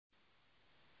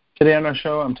Today on our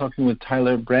show, I'm talking with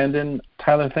Tyler Brandon.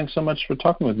 Tyler, thanks so much for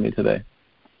talking with me today.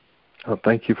 Oh,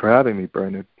 thank you for having me,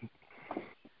 Bernard.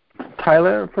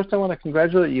 Tyler, first I want to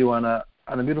congratulate you on a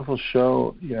beautiful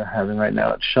show you're having right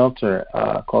now at Shelter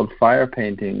called Fire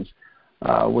Paintings,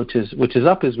 which is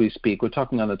up as we speak. We're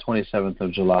talking on the 27th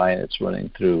of July, and it's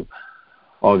running through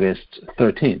August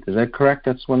 13th. Is that correct?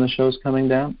 That's when the show's coming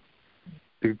down?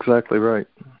 Exactly right.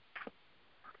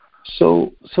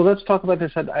 So let's talk about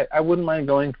this. I wouldn't mind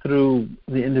going through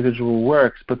the individual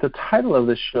works, but the title of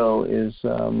the show is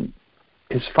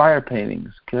Fire Paintings.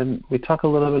 Can we talk a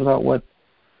little bit about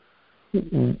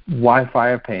why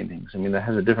fire paintings? I mean, that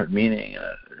has a different meaning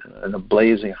in a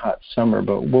blazing hot summer,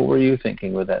 but what were you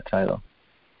thinking with that title?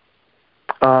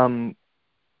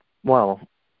 Well,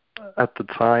 at the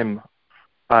time,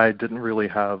 I didn't really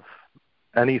have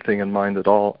anything in mind at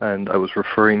all, and I was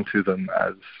referring to them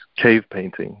as cave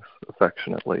paintings,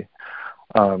 affectionately.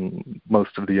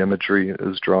 Most of the imagery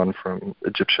is drawn from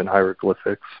Egyptian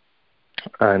hieroglyphics,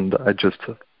 and I just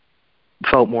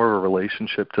felt more of a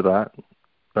relationship to that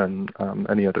than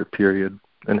any other period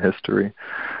in history.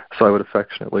 So I would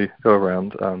affectionately go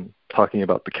around talking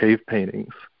about the cave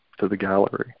paintings to the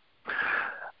gallery.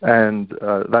 And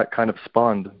that kind of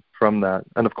spawned from that.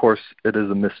 And of course, it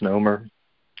is a misnomer.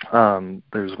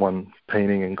 There's one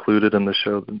painting included in the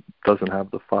show that doesn't have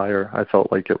the fire. I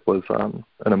felt like it was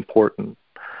an important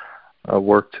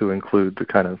work to include to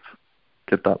kind of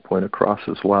get that point across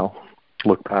as well,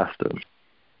 look past it.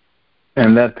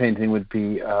 And that painting would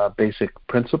be Basic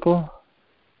Principle?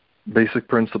 Basic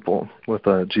Principle with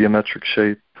a geometric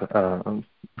shape,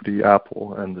 the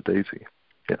apple and the daisy,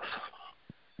 yes.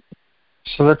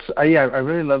 So let's, I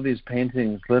really love these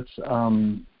paintings.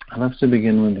 I'd love to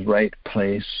begin with right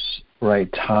place, right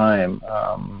time.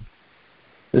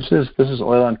 This is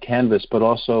oil on canvas, but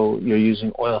also you're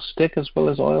using oil stick as well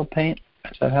as oil paint.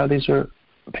 Is that how these are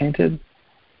painted?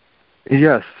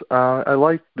 Yes, I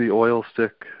like the oil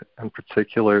stick in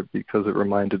particular because it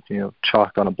reminded me of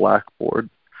chalk on a blackboard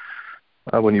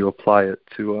when you apply it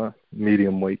to a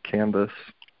medium weight canvas.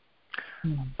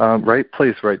 Right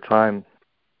place, right time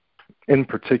in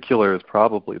particular is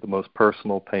probably the most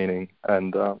personal painting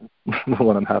and the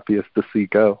one I'm happiest to see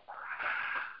go.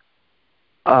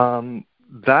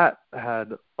 That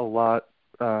had a lot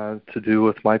to do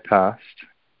with my past.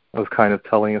 I was kind of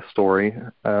telling a story.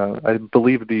 I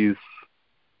believe these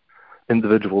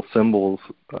individual symbols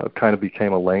kind of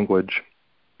became a language,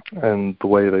 and the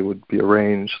way they would be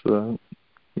arranged,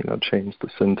 change the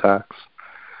syntax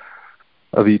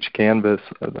of each canvas.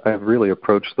 I really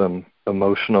approached them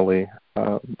emotionally.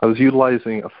 I was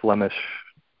utilizing a Flemish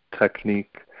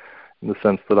technique in the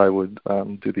sense that I would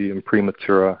do the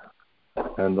imprimatura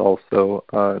and also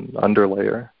an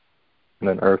underlayer and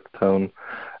an earth tone,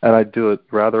 and I'd do it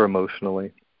rather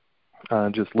emotionally.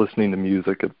 Just listening to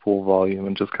music at full volume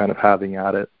and just kind of having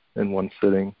at it in one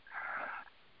sitting.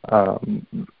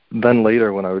 Then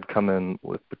later when I would come in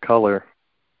with the color,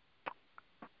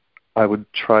 I would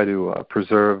try to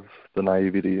preserve the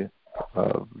naivety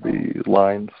of the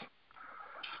lines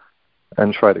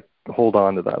and try to hold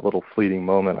on to that little fleeting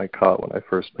moment I caught when I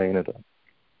first painted it.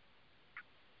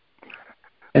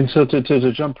 And so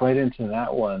to jump right into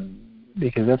that one,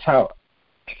 because that's how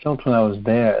I felt when I was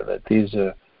there, that these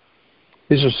are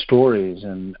stories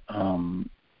and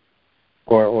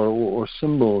or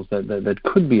symbols that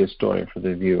could be a story for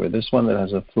the viewer. This one that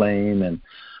has a flame and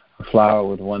a flower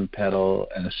with one petal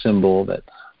and a symbol that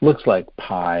looks like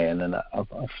pie, and then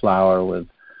a flower with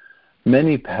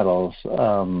many petals,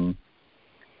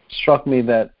 struck me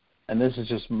that, and this is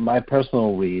just my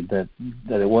personal read, that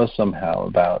it was somehow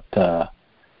about a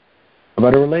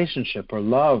relationship or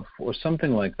love or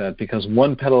something like that, because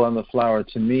one petal on the flower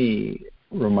to me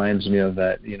reminds me of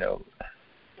that,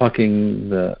 plucking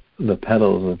the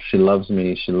petals of she loves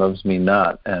me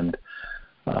not, and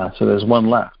so there's one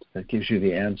left that gives you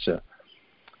the answer.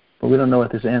 But we don't know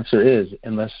what this answer is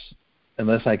unless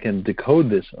I can decode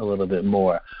this a little bit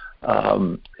more.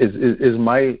 Is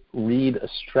my read a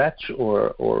stretch,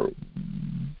 or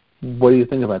what do you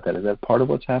think about that? Is that part of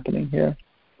what's happening here?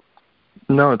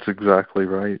 No, it's exactly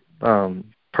right.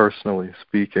 Personally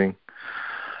speaking,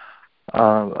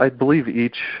 I believe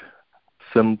each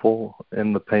symbol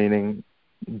in the painting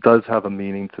does have a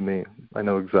meaning to me. I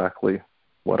know exactly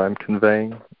what I'm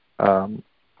conveying.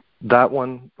 That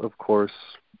one, of course,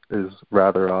 is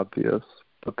rather obvious,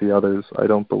 but the others I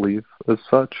don't believe as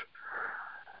such.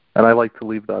 And I like to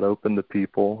leave that open to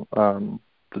people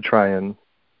to try and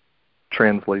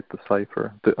translate the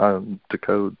cipher,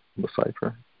 decode the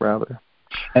cipher, rather.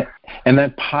 And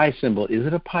that pie symbol, is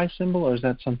it a pie symbol or is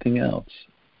that something else?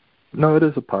 No, it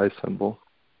is a pie symbol.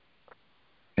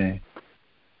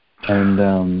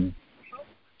 And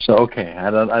so, okay, I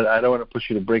don't want to push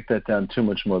you to break that down too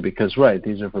much more because, right,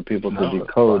 these are for people to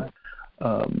decode.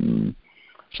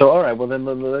 So, all right, well then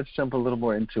let's jump a little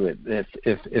more into it,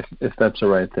 if that's all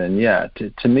right. Then, yeah.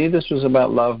 To me, this was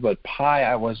about love, but pi,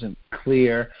 I wasn't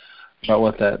clear about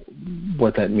what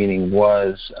that meaning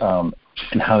was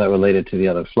and how that related to the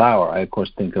other flower. I of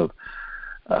course think of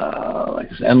like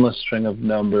this endless string of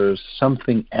numbers,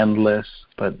 something endless,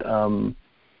 but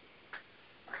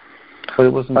it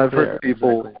wasn't I've clear.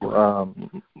 heard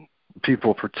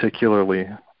people particularly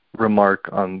remark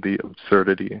on the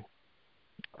absurdity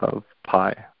of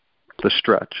pi, the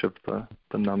stretch of the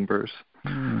numbers.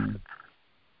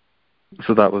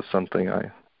 So that was something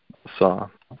I saw.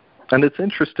 And it's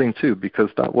interesting, too, because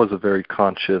that was a very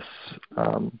conscious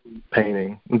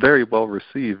painting, very well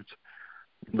received.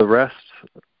 The rest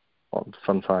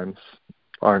sometimes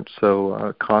aren't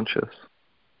so conscious.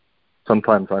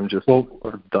 Sometimes I'm just sort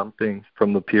of dumping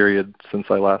from the period since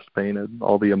I last painted,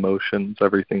 all the emotions,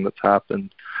 everything that's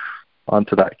happened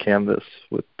onto that canvas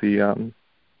with the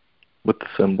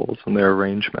symbols and their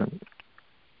arrangement.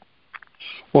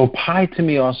 Well, pi to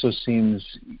me also seems,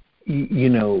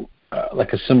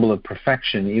 like a symbol of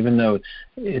perfection, even though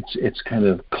it's kind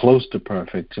of close to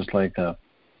perfect, just like a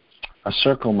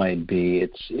circle might be.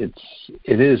 It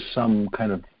is some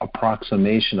kind of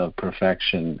approximation of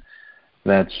perfection.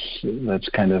 That's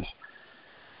kind of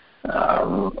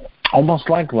almost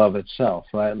like love itself,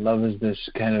 right? Love is this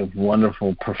kind of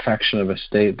wonderful perfection of a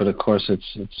state, but of course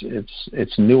it's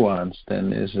nuanced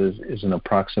and is an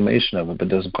approximation of it, but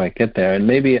doesn't quite get there. And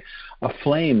maybe a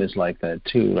flame is like that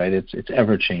too, right? It's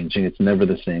ever changing. It's never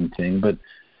the same thing. But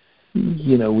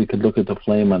we could look at the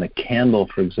flame on a candle,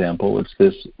 for example, which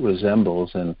this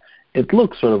resembles, and it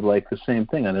looks sort of like the same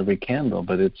thing on every candle,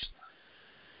 but it's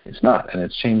not, and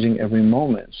it's changing every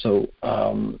moment. So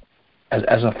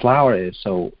as a flower is.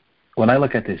 So when I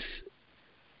look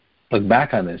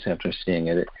back on this after seeing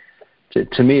it,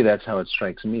 to me, that's how it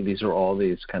strikes me. These are all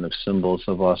these kind of symbols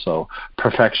of also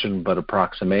perfection but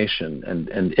approximation. And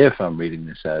if I'm reading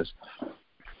this as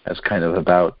kind of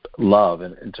about love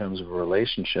in terms of a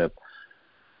relationship,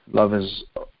 love is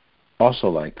also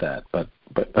like that. But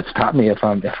stop me if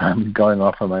I'm going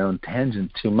off on my own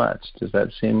tangent too much. Does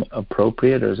that seem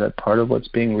appropriate, or is that part of what's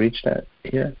being reached at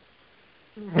here?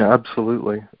 Yeah,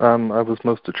 absolutely. I was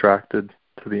most attracted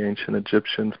to the ancient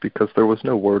Egyptians because there was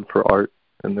no word for art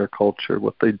in their culture.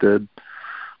 What they did,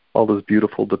 all those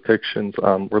beautiful depictions,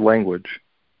 were language.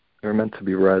 They were meant to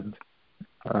be read.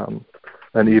 And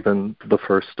even the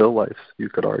first still lifes, you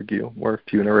could argue, were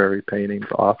funerary paintings,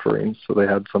 offerings, so they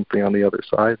had something on the other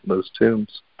side in those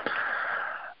tombs.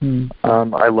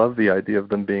 I love the idea of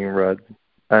them being read.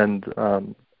 And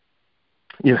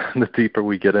the deeper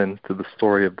we get into the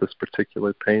story of this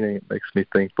particular painting, it makes me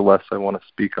think the less I want to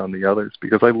speak on the others,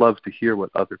 because I love to hear what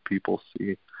other people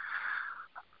see.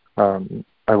 I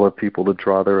love people to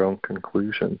draw their own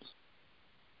conclusions.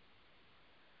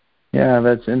 Yeah,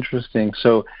 that's interesting.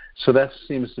 So that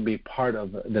seems to be part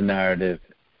of the narrative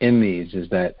in these, is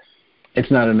that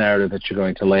it's not a narrative that you're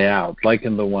going to lay out, like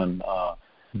in the one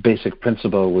basic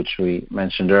principle which we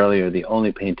mentioned earlier, the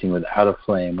only painting without a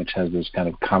flame, which has this kind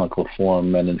of comical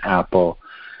form and an apple,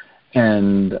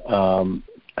 and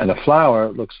a flower.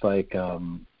 It looks like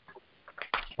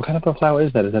what kind of a flower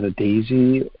is that? Is that a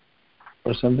daisy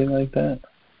or something like that?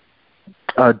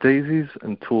 Daisies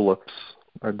and tulips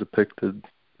are depicted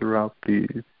throughout the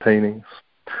paintings.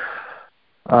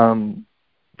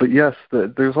 But yes,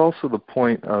 there's also the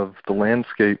point of the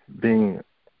landscape being,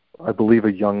 I believe,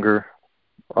 a younger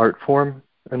art form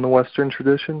in the Western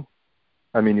tradition.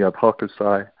 I mean, you have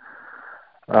Hokusai,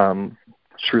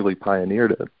 truly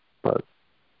pioneered it, but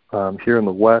here in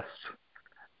the West,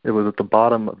 it was at the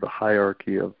bottom of the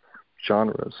hierarchy of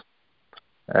genres,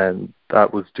 and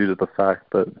that was due to the fact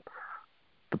that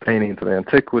the paintings of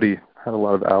antiquity had a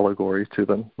lot of allegory to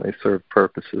them. They served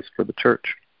purposes for the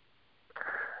church.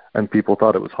 And people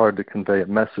thought it was hard to convey a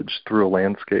message through a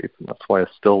landscape, and that's why a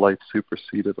still life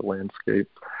superseded a landscape.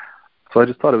 So I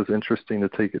just thought it was interesting to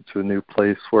take it to a new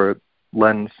place where it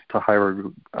lends to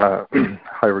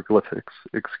hieroglyphics,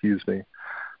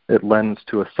 It lends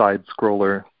to a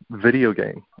side-scroller video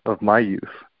game of my youth,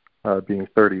 being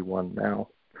 31 now,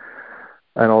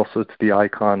 and also to the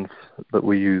icons that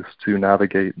we use to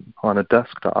navigate on a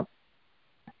desktop.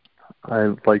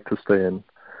 I like to stay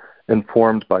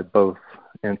informed by both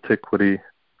antiquity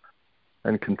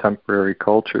and contemporary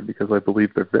culture because I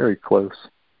believe they're very close.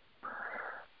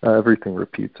 Everything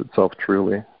repeats itself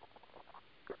truly.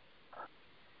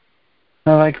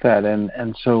 I like that,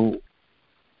 and so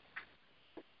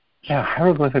Yeah,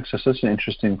 hieroglyphics are such an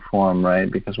interesting form,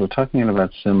 right? Because we're talking about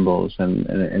symbols, and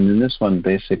in this one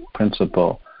basic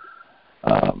principle,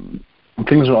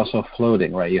 things are also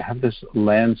floating, right? You have this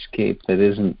landscape that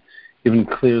isn't even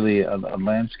clearly a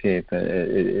landscape.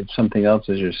 It's something else,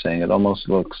 as you're saying. It almost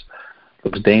looks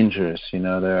dangerous.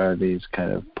 There are these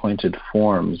kind of pointed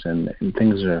forms, and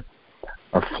things are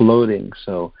floating.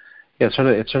 So yeah,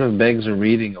 it sort of begs a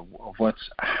reading of what's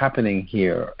happening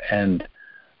here. And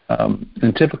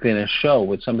typically in a show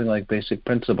with something like Basic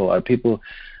Principle, are people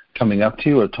coming up to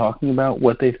you or talking about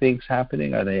what they think's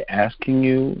happening? Are they asking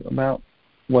you about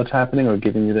what's happening or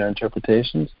giving you their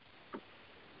interpretations?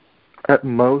 At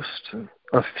most,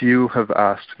 a few have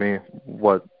asked me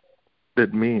what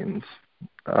it means.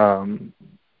 I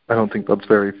don't think that's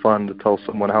very fun to tell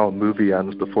someone how a movie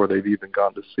ends before they've even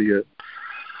gone to see it.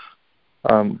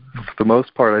 For the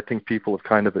most part, I think people have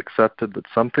kind of accepted that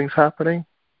something's happening,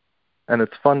 and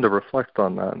it's fun to reflect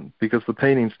on that because the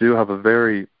paintings do have a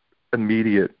very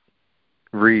immediate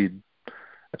read,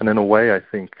 and in a way, I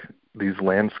think these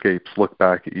landscapes look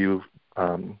back at you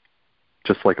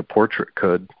just like a portrait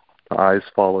could. The eyes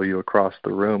follow you across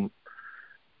the room.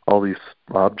 All these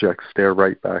objects stare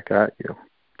right back at you,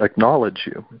 acknowledge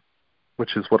you,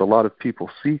 which is what a lot of people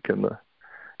seek in the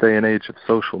day and age of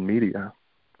social media.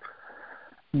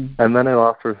 And then it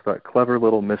offers that clever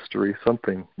little mystery,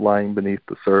 something lying beneath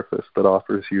the surface that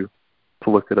offers you to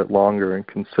look at it longer and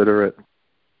consider it,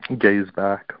 gaze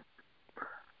back.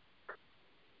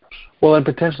 Well, and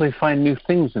potentially find new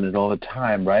things in it all the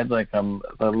time, right? Like I'm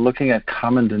looking at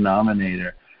Common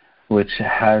Denominator, which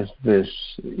has this,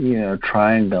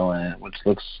 triangle in it, which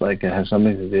looks like it has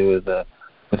something to do with the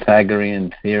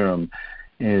Pythagorean theorem,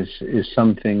 is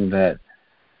something that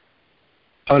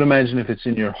I would imagine if it's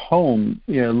in your home,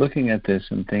 looking at this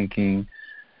and thinking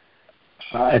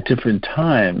at different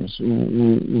times,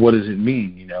 what does it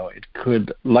mean? It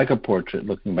could, like a portrait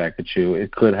looking back at you,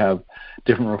 it could have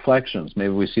different reflections.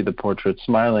 Maybe we see the portrait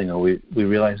smiling, or we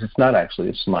realize it's not actually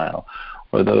a smile,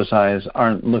 or those eyes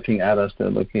aren't looking at us, they're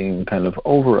looking kind of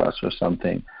over us or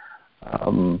something.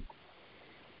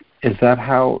 Is that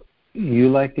how you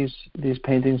like these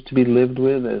paintings to be lived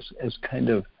with, as kind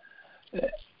of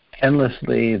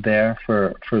endlessly there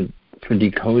for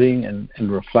decoding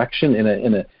and reflection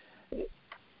in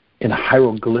a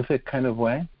hieroglyphic kind of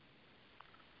way?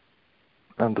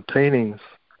 And the paintings,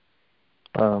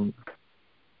 or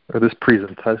this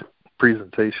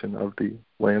presentation of the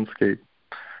landscape,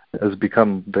 has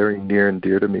become very near and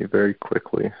dear to me very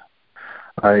quickly.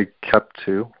 I kept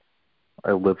two.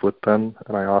 I live with them,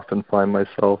 and I often find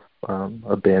myself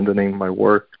abandoning my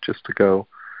work just to go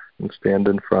and stand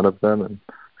in front of them and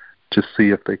just see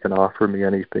if they can offer me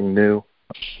anything new.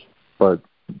 But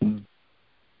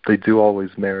they do always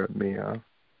merit me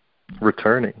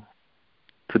returning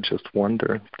to just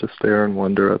wonder, to stare and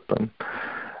wonder at them.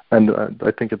 And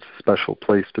I think it's a special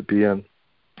place to be in.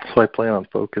 So I plan on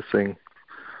focusing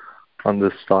on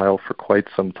this style for quite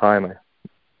some time.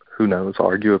 Who knows,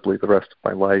 arguably the rest of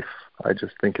my life. I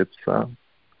just think it's a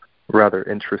rather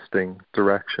interesting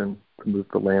direction to move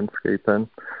the landscape in,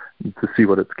 and to see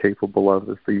what it's capable of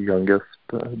as the youngest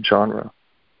genre.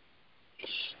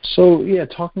 So yeah,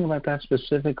 talking about that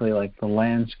specifically, like the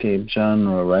landscape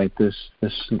genre, right? This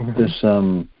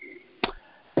doesn't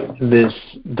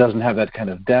have that kind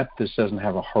of depth. This doesn't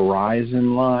have a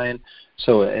horizon line.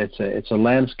 So it's a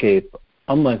landscape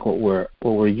unlike what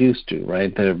we're used to,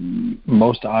 right?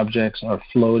 Most objects are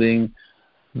floating,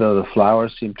 though the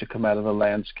flowers seem to come out of the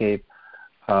landscape.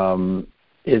 Am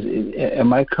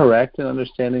I correct in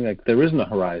understanding, like, there isn't a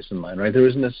horizon line, right? There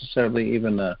isn't necessarily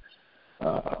even a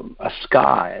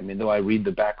sky. I mean, though I read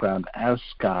the background as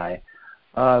sky,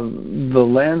 the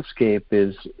landscape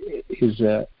is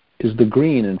the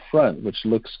green in front, which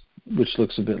looks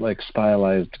a bit like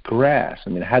stylized grass.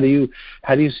 I mean, how do you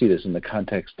see this in the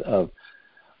context of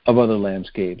other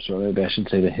landscapes, or maybe I should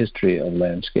say the history of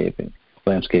landscape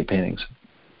paintings?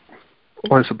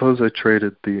 Well, I suppose I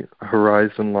traded the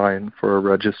horizon line for a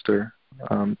register,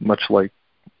 much like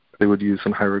they would use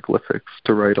in hieroglyphics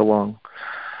to write along.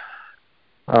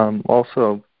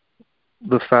 Also,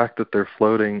 the fact that they're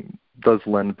floating does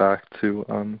lend back to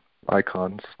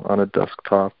icons on a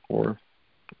desktop, or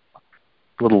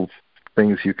little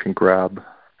things you can grab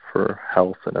for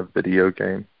health in a video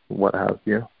game, what have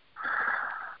you.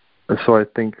 And so I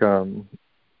think,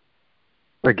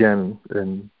 again,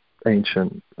 in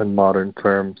ancient and modern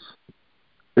terms,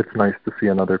 it's nice to see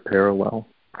another parallel,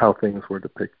 how things were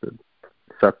depicted,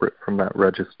 separate from that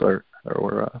register,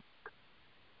 or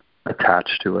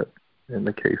attached to it in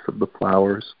the case of the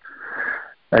flowers.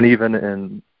 And even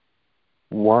in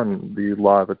the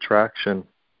law of attraction,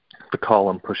 the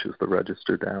column pushes the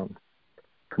register down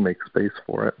to make space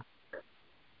for it.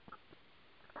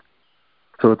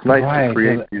 So it's nice to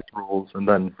create these rules and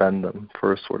then bend them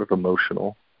for a sort of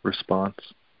emotional response.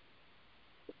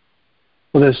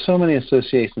 Well, there's so many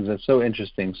associations. That's so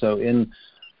interesting. So in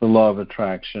the law of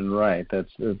attraction, right,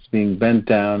 it's being bent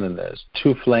down, and there's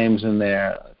two flames in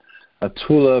there, a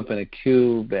tulip and a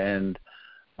cube, and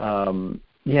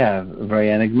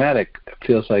very enigmatic. It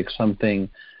feels like something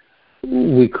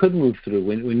we could move through.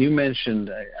 When you mentioned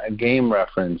a game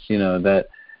reference,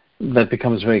 that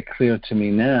becomes very clear to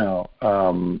me now,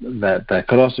 that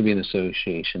could also be an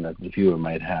association that the viewer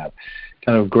might have,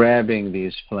 kind of grabbing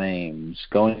these flames,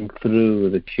 going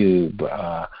through the cube,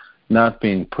 not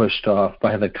being pushed off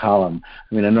by the column.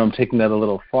 I mean, I know I'm taking that a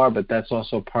little far, but that's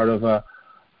also part of a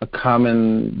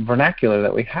common vernacular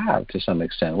that we have to some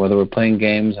extent, whether we're playing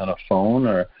games on a phone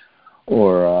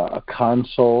or a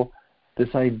console.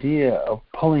 This idea of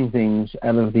pulling things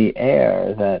out of the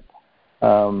air that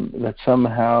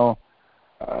somehow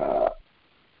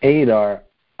aid our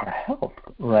health,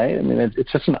 right? I mean,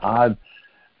 it's such an odd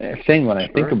thing when I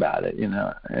think about it, and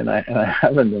I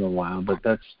haven't in a while, but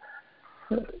that's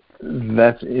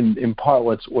in part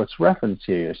what's referenced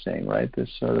here. You're saying, right? This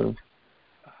sort of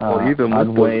even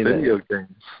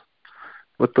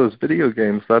with those video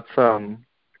games, that's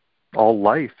all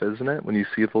life, isn't it? When you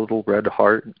see the little red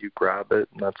heart, you grab it,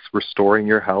 and that's restoring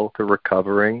your health or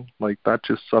recovering. Like, that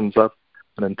just sums up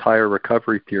an entire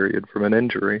recovery period from an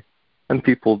injury. And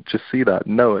people just see that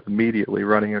and know it immediately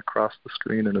running across the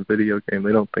screen in a video game.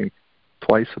 They don't think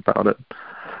twice about it.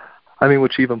 I mean,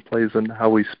 which even plays in how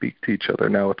we speak to each other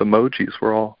now with emojis.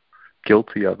 We're all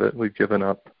guilty of it. We've given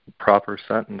up a proper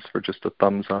sentence for just a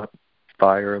thumbs up,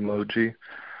 fire emoji,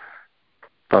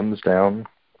 thumbs down,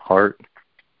 heart.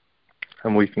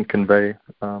 And we can convey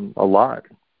a lot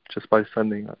just by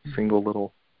sending a single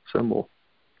little symbol.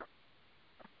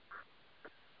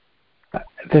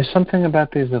 There's something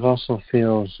about these that also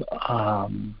feels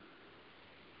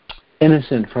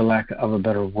innocent, for lack of a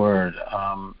better word.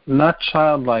 Not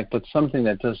childlike, but something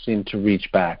that does seem to reach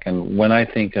back. And when I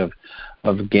think of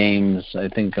games, I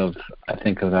think of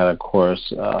that, of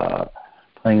course,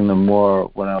 playing them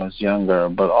more when I was younger,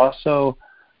 but also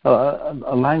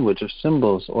a language of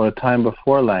symbols, or a time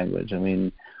before language. I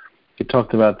mean, you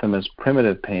talked about them as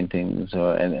primitive paintings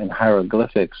and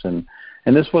hieroglyphics, and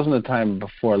this wasn't a time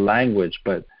before language,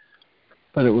 but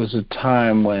it was a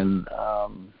time when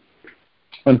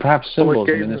perhaps symbols.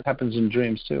 I mean, this happens in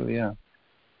dreams too. Yeah.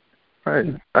 Right.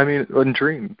 I mean, in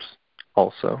dreams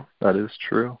also, that is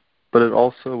true. But it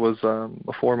also was a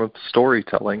form of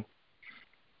storytelling.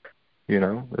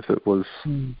 If it was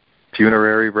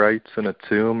funerary rites in a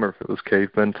tomb, or if it was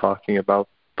cavemen talking about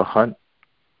the hunt,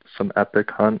 some epic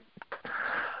hunt,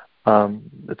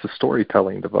 it's a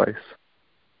storytelling device.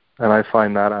 And I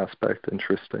find that aspect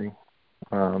interesting,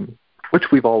 which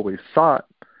we've always sought,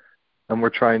 and we're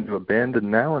trying to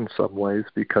abandon now in some ways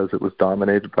because it was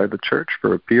dominated by the church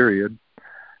for a period.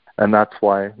 And that's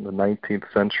why in the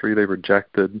 19th century they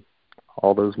rejected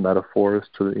all those metaphors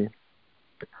to the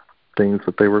things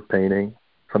that they were painting,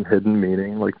 some hidden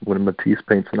meaning, like when Matisse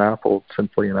paints an apple, it's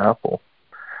simply an apple.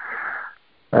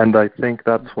 And I think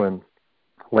that's when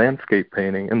landscape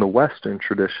painting in the Western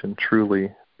tradition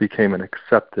truly became an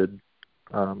accepted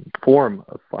form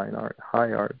of fine art,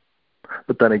 high art.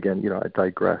 But then again, I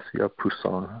digress. You have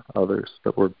Poussin, others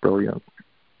that were brilliant.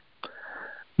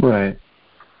 Right.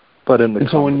 But in the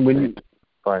when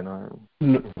fine art.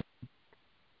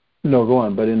 No, go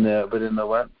on. But in the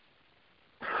what?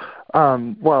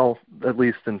 Well, at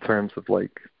least in terms of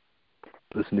like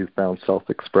this newfound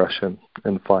self-expression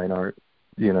in fine art,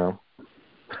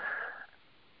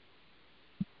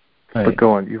 Right. But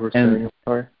go on. You were saying,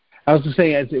 sorry? I was just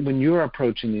saying, when you're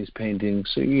approaching these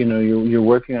paintings, so, you're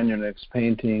working on your next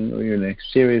painting or your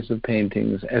next series of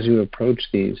paintings. As you approach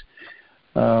these,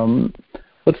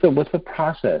 what's the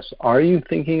process? Are you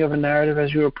thinking of a narrative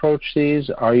as you approach these?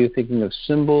 Are you thinking of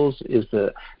symbols? Does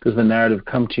the narrative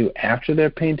come to you after they're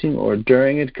painting or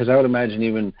during it? Because I would imagine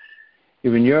even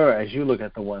as you look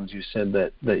at the ones you said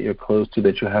that you're close to,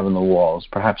 that you have on the walls,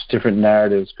 perhaps different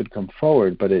narratives could come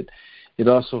forward. But it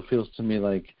also feels to me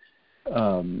like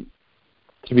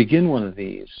to begin one of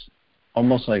these,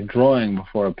 almost like drawing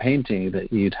before a painting,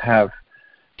 that you'd have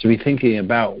to be thinking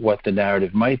about what the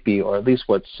narrative might be, or at least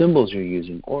what symbols you're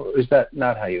using. Or is that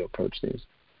not how you approach these?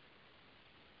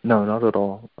 No, not at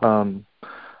all.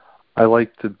 I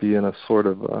like to be in a sort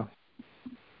of a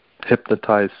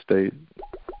hypnotized state.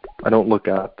 I don't look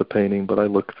at the painting, but I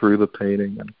look through the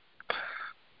painting and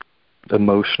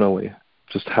emotionally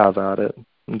just have at it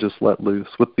and just let loose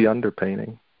with the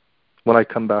underpainting. when I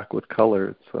come back with color,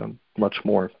 it's a much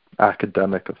more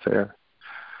academic affair,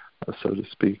 so to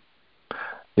speak.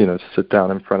 To sit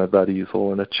down in front of that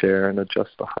easel in a chair and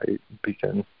adjust the height and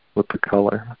begin with the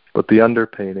color. But the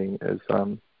underpainting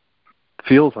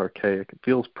feels archaic. It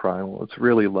feels primal. It's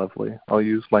really lovely. I'll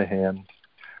use my hands.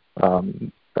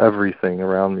 Everything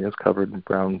around me is covered in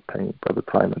brown paint by the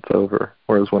time it's over.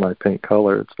 Whereas when I paint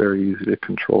color, it's very easy to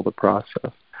control the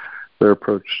process. They're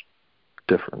approached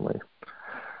differently.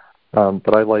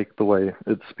 But I like the way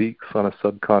it speaks on a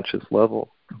subconscious level.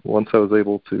 Once I was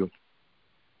able to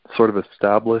sort of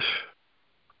establish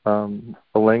a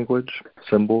language,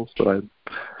 symbols that I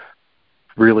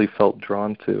really felt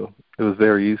drawn to, it was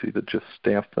very easy to just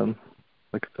stamp them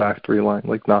like a factory line,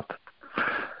 like not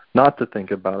to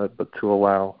think about it, but to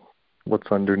allow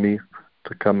what's underneath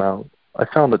to come out. I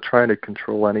found that trying to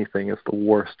control anything is the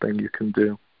worst thing you can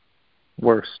do.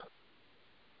 Worst.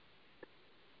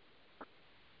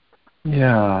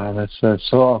 Yeah, that's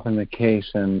so often the case,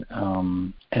 and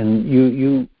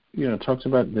you talked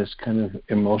about this kind of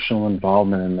emotional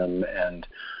involvement in them,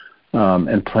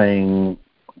 and playing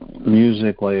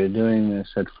music while you're doing this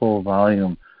at full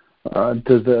volume.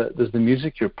 Does the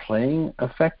music you're playing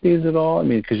affect these at all? I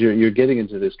mean, because you're getting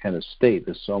into this kind of state,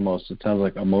 it sounds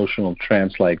like emotional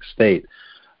trance-like state.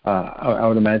 I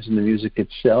would imagine the music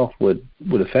itself would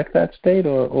affect that state,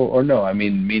 or no? I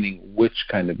mean, meaning which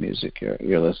kind of music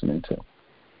you're listening to.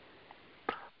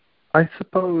 I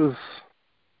suppose,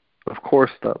 of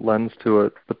course, that lends to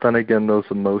it, but then again, those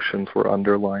emotions were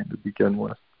underlined to begin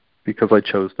with because I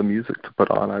chose the music to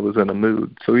put on. I was in a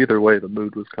mood. So either way, the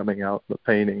mood was coming out in the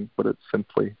painting, but it's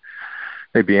simply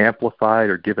maybe amplified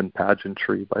or given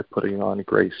pageantry by putting on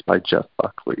Grace by Jeff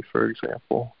Buckley, for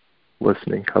example,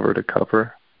 listening cover to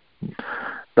cover.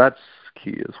 That's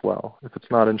key as well. If it's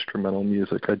not instrumental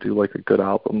music, I do like a good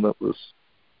album that was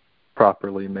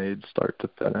properly made start to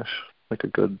finish, like a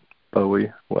good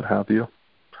Bowie, what have you.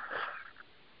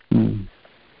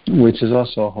 Which is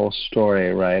also a whole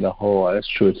story, right? That's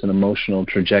true. It's an emotional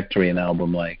trajectory, an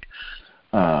album like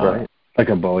right. Like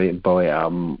a Bowie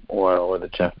album or the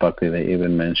Jeff Buckley that you've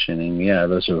been mentioning. Yeah,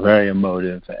 those are very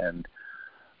emotive and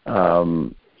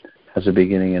has a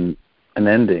beginning and an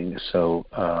ending. So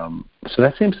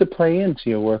that seems to play into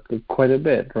your work quite a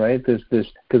bit, right? This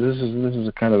because this is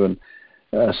a kind of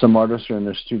some artists are in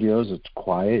their studios. It's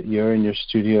quiet. You're in your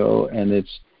studio, and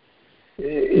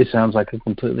it sounds like a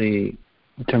completely,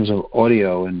 in terms of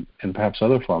audio and perhaps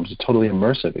other forms, a totally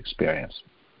immersive experience.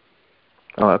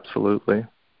 Oh, absolutely.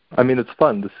 I mean, it's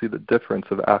fun to see the difference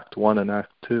of Act 1 and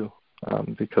Act 2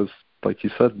 because, like you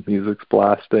said, music's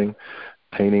blasting,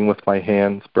 painting with my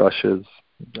hands, brushes,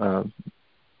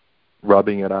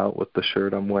 rubbing it out with the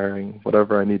shirt I'm wearing,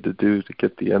 whatever I need to do to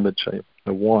get the image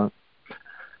I want.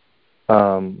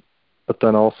 But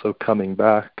then also coming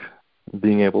back,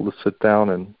 being able to sit down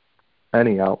in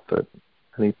any outfit,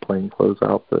 any plainclothes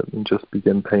outfit, and just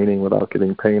begin painting without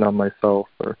getting paint on myself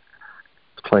or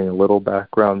playing a little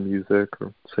background music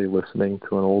or, say, listening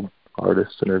to an old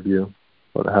artist interview,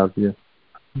 what have you.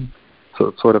 So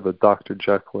it's sort of a Dr.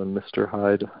 Jekyll and Mr.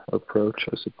 Hyde approach,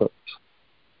 I suppose.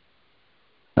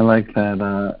 I like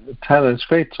that. Tyler, it's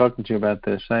great talking to you about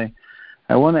this. I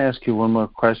want to ask you one more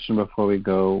question before we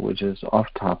go, which is off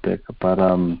topic, but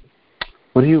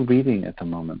what are you reading at the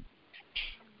moment?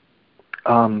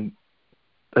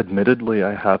 Admittedly,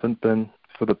 I haven't been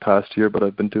for the past year, but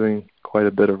I've been doing quite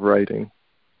a bit of writing.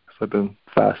 I've been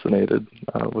fascinated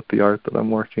with the art that I'm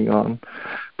working on.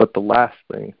 But the last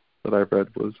thing that I read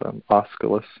was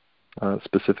Aeschylus,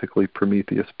 specifically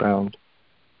Prometheus Bound.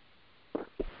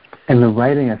 And the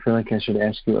writing, I feel like I should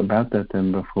ask you about that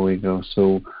then before we go.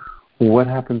 So what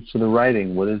happens to the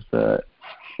writing? What is the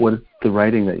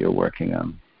writing that you're working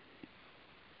on?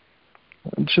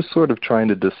 I'm just sort of trying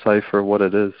to decipher what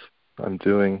it is I'm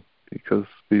doing because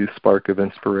the spark of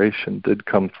inspiration did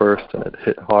come first and it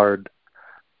hit hard.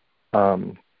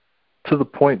 To the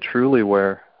point truly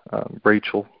where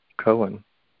Rachel Cohen,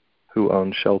 who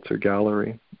owns Shelter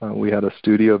Gallery, we had a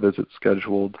studio visit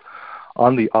scheduled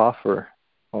on the offer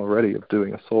already of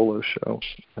doing a solo show.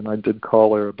 And I did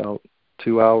call her about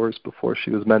 2 hours before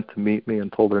she was meant to meet me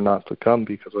and told her not to come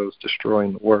because I was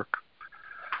destroying the work.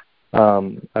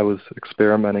 I was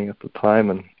experimenting at the time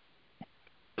and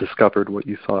discovered what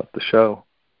you saw at the show.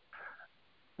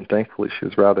 And thankfully she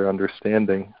was rather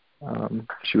understanding.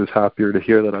 She was happier to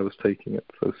hear that I was taking it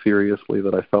so seriously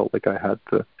that I felt like I had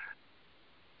to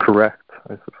correct,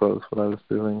 I suppose, what I was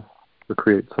doing to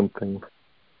create something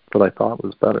that I thought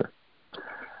was better.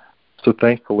 So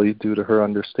thankfully, due to her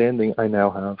understanding, I now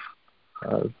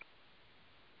have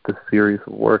this series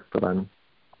of work that I'm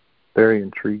very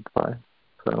intrigued by.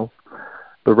 So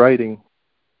the writing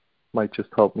might just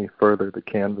help me further the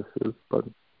canvases, but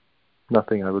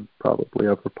nothing I would probably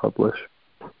ever publish.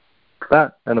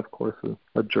 That, and of course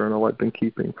a journal I've been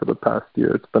keeping for the past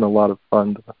year. It's been a lot of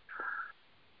fun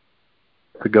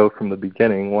to go from the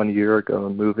beginning 1 year ago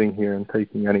and moving here and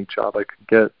taking any job I could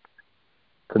get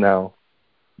to now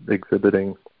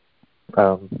exhibiting.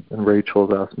 And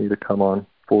Rachel's asked me to come on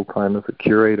full-time as a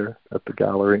curator at the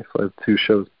gallery, so I have 2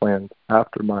 shows planned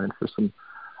after mine for some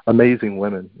amazing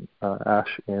women,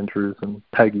 Ash Andrews and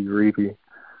Peggy Reevy,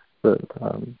 that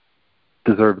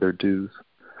deserve their dues.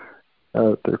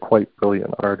 They're quite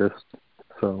brilliant artists,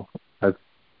 so I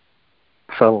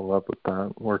fell in love with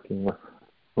that, working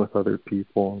with other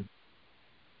people and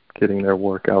getting their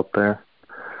work out there,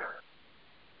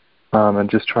 and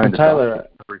just trying to Tyler,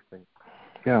 everything.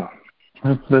 Yeah,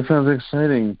 that sounds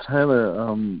exciting, Tyler.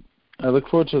 I look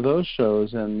forward to those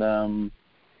shows, and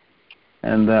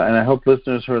I hope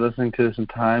listeners who are listening to this in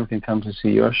time can come to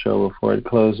see your show before it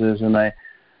closes. And I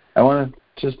want to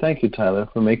just thank you, Tyler,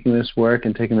 for making this work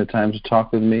and taking the time to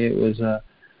talk with me.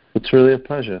 It's really a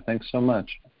pleasure. Thanks so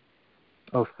much.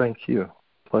 Oh, thank you.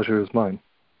 Pleasure is mine.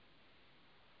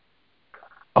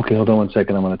 Okay, hold on one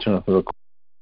second. I'm going to turn off the recording.